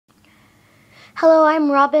Hello, I'm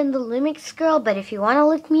Robin the Lumix Girl, but if you want to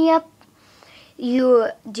look me up, you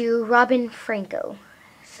do Robin Franco.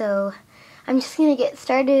 So I'm just going to get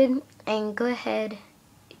started and go ahead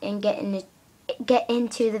and get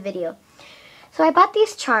into the video. So I bought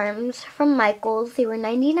these charms from Michael's. They were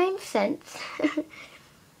 99 cents.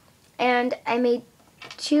 And I made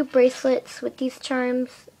 2 bracelets with these charms.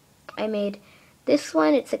 I made this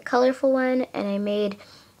one, it's a colorful one, and I made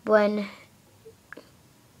one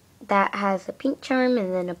that has a pink charm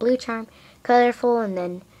and then a blue charm, colorful, and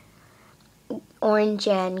then orange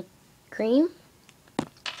and green.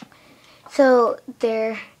 So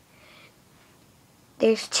there's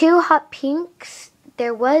 2 hot pinks.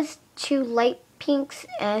 There was 2 light pinks,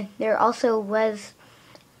 and there also was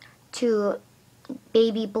 2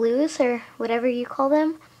 baby blues, or whatever you call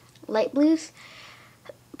them, light blues.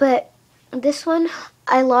 But this one,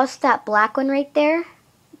 I lost that black one right there.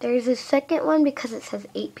 There's a second one because it says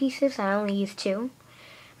 8 pieces. I only used 2.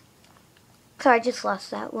 So I just lost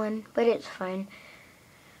that one, but it's fine.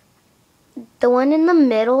 The one in the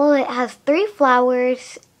middle, it has 3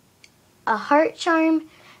 flowers, a heart charm,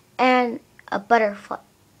 and a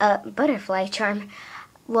butterfly charm.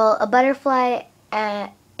 Well, a butterfly in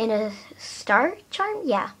a star charm?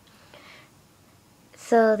 Yeah.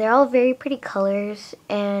 So they're all very pretty colors.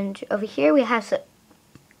 And over here we have some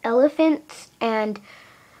elephants, and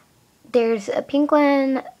there's a pink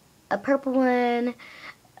one, a purple one,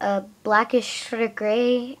 a blackish sort of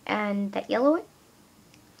gray, and that yellow one.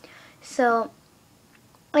 So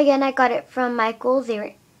again, I got it from Michael's. They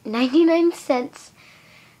were 99 cents.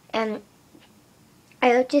 And I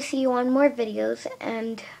hope to see you on more videos.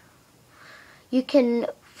 And you can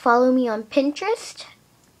follow me on Pinterest.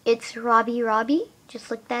 It's Robbie.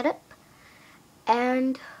 Just look that up.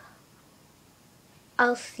 And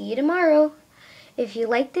I'll see you tomorrow. If you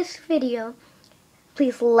like this video,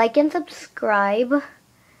 please like and subscribe.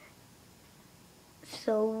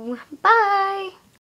 So, bye!